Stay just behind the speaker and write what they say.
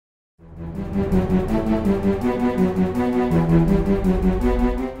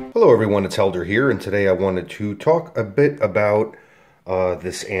Hello everyone, it's Helder here, and today I wanted to talk a bit about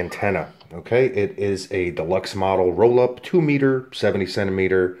this antenna. Okay, it is a deluxe model roll-up 2 meter, 70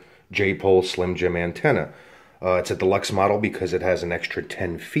 centimeter J-pole Slim Jim antenna. It's a deluxe model because it has an extra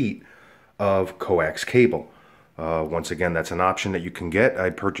 10 feet of coax cable. Once again, that's an option that you can get. I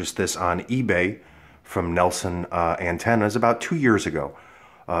purchased this on eBay from Nelson Antennas about 2 years ago.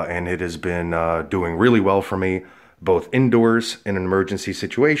 And it has been doing really well for me, both indoors in an emergency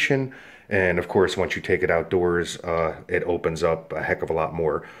situation, and of course once you take it outdoors, it opens up a heck of a lot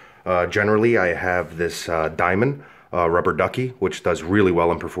more. Generally, I have this diamond rubber ducky, which does really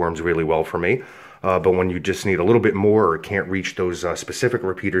well and performs really well for me. But when you just need a little bit more or can't reach those specific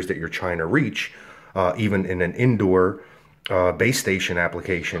repeaters that you're trying to reach, even in an indoor base station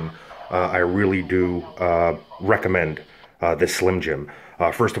application, I really do recommend this Slim Jim.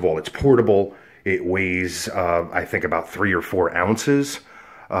 First of all, it's portable. It weighs, I think, about 3 or 4 ounces.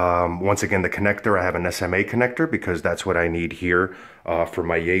 Once again, the connector, I have an SMA connector because that's what I need here for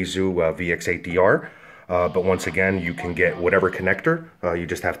my Yaesu VX8DR. But once again, you can get whatever connector. You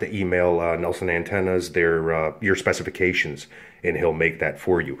just have to email Nelson Antennas your specifications, and he'll make that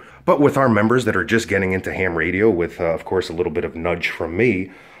for you. But with our members that are just getting into ham radio with, of course, a little bit of nudge from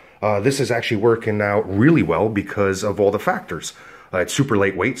me, this is actually working out really well because of all the factors. It's super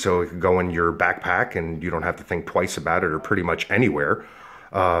lightweight, so it can go in your backpack and you don't have to think twice about it or pretty much anywhere.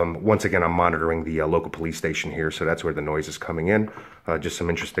 Once again, I'm monitoring the local police station here, so that's where the noise is coming in. Just some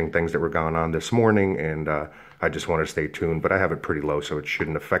interesting things that were going on this morning, and I just want to stay tuned, but I have it pretty low, so it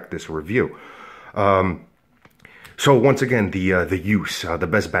shouldn't affect this review. So once again, the use, the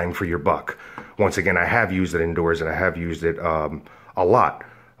best bang for your buck. Once again, I have used it indoors, and I have used it a lot.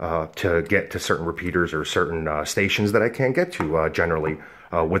 To get to certain repeaters or certain stations that I can't get to generally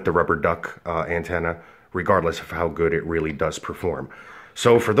with the rubber duck antenna, regardless of how good it really does perform.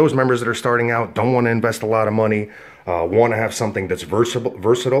 So for those members that are starting out, don't want to invest a lot of money, want to have something that's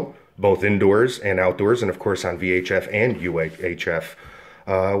versatile, both indoors and outdoors, and of course on VHF and UHF,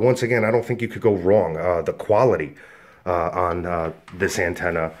 once again, I don't think you could go wrong. The quality on this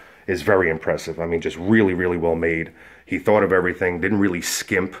antenna is very impressive. I mean, just really, really well made. He thought of everything, didn't really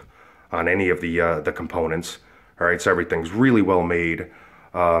skimp on any of the components. All right, so everything's really well made.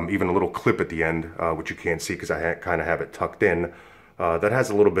 Even a little clip at the end, which you can't see because I kind of have it tucked in, that has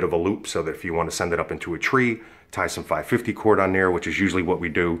a little bit of a loop so that if you want to send it up into a tree, tie some 550 cord on there, which is usually what we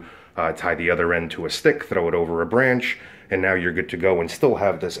do, tie the other end to a stick, throw it over a branch, and now you're good to go and still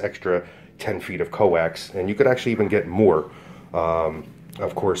have this extra 10 feet of coax. And you could actually even get more,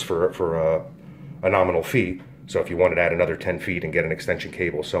 of course, for a nominal fee. So if you wanted to add another 10 feet and get an extension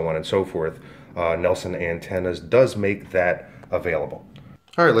cable, so on and so forth, Nelson Antennas does make that available.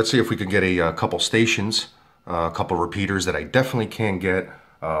 All right, let's see if we can get a couple stations, a couple repeaters that I definitely can get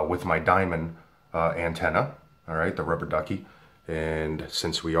with my diamond antenna, all right, the rubber ducky. And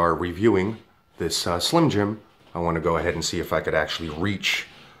since we are reviewing this Slim Jim, I want to go ahead and see if I could actually reach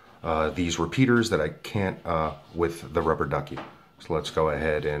these repeaters that I can't with the rubber ducky. So let's go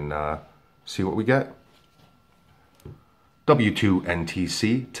ahead and see what we get.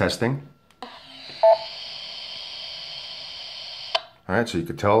 W2NTC testing. All right, so you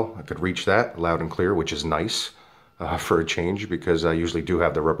could tell I could reach that loud and clear, which is nice for a change because I usually do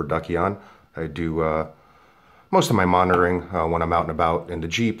have the rubber ducky on. I do most of my monitoring when I'm out and about in the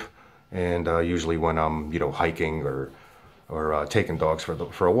Jeep, and usually when I'm, hiking or taking dogs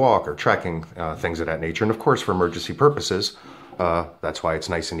for a walk or trekking, things of that nature. And of course, for emergency purposes, that's why it's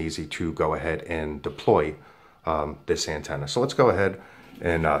nice and easy to go ahead and deploy this antenna. So let's go ahead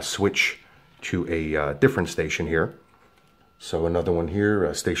and switch to a different station here. So another one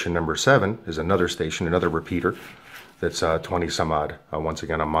here, station number 7 is another station, another repeater that's 20 some odd. Once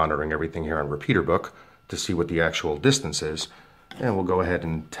again, I'm monitoring everything here on Repeater Book to see what the actual distance is. And we'll go ahead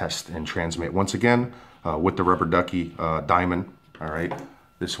and test and transmit once again with the rubber ducky diamond. All right,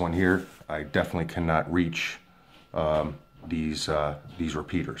 this one here, I definitely cannot reach these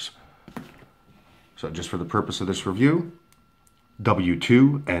repeaters. So just for the purpose of this review,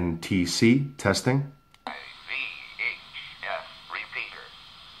 W2NTC testing. VHF repeater.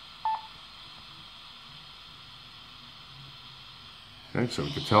 Okay, so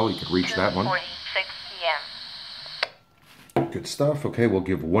we could tell you could reach that one. 2:46 p.m. Good stuff. Okay, we'll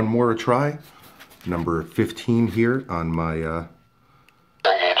give one more a try. Number 15 here on my... Engage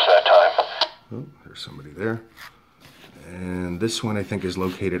that time. Oh, there's somebody there. And this one I think is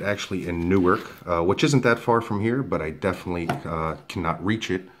located actually in Newark, which isn't that far from here, but I definitely cannot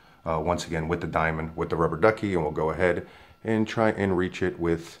reach it once again with the diamond, with the rubber ducky, and we'll go ahead and try and reach it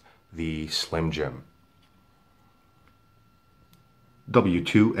with the Slim Jim.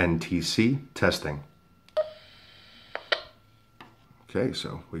 W2NTC testing. Okay,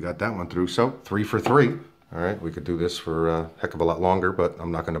 so we got that one through. So 3 for 3. All right, we could do this for a heck of a lot longer, but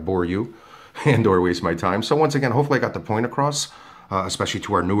I'm not going to bore you and or waste my time. So once again, hopefully I got the point across, especially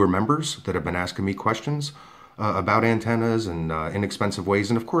to our newer members that have been asking me questions about antennas and inexpensive ways,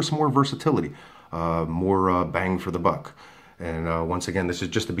 and of course more versatility, more bang for the buck. And once again, this is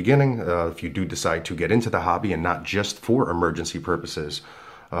just the beginning. If you do decide to get into the hobby and not just for emergency purposes,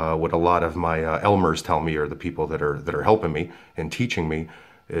 what a lot of my Elmers tell me, or the people that are helping me and teaching me,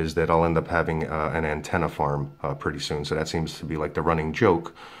 is that I'll end up having an antenna farm pretty soon. So that seems to be like the running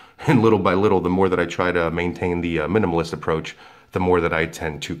joke. And little by little, the more that I try to maintain the minimalist approach, the more that I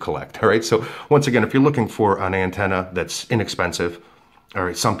tend to collect. All right. So once again, if you're looking for an antenna that's inexpensive, all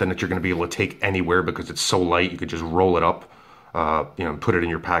right, something that you're going to be able to take anywhere because it's so light, you could just roll it up, put it in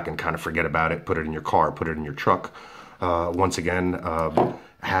your pack and kind of forget about it. Put it in your car, put it in your truck. Once again,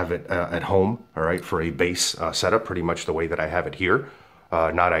 have it at home, all right, for a base setup, pretty much the way that I have it here.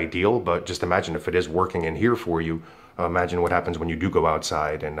 Not ideal, but just imagine if it is working in here for you. Imagine what happens when you do go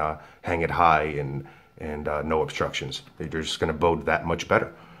outside and hang it high and no obstructions. You're just going to bode that much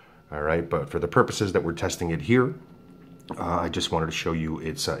better. All right, but for the purposes that we're testing it here, I just wanted to show you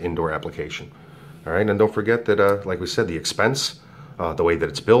its indoor application. All right, and don't forget that, like we said, the expense, the way that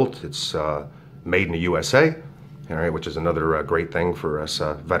it's built, it's made in the USA. All right, which is another great thing for us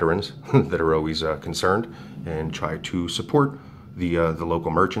veterans that are always concerned and try to support the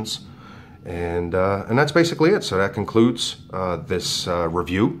local merchants. And that's basically it. So that concludes this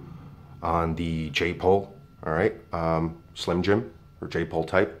review on the J-pole, all right, Slim Jim, or J-pole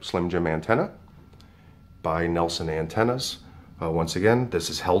type Slim Jim antenna by Nelson Antennas. Once again,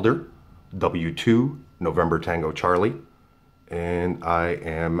 this is Helder, W2, November Tango Charlie, and I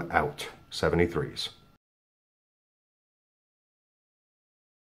am out. 73s.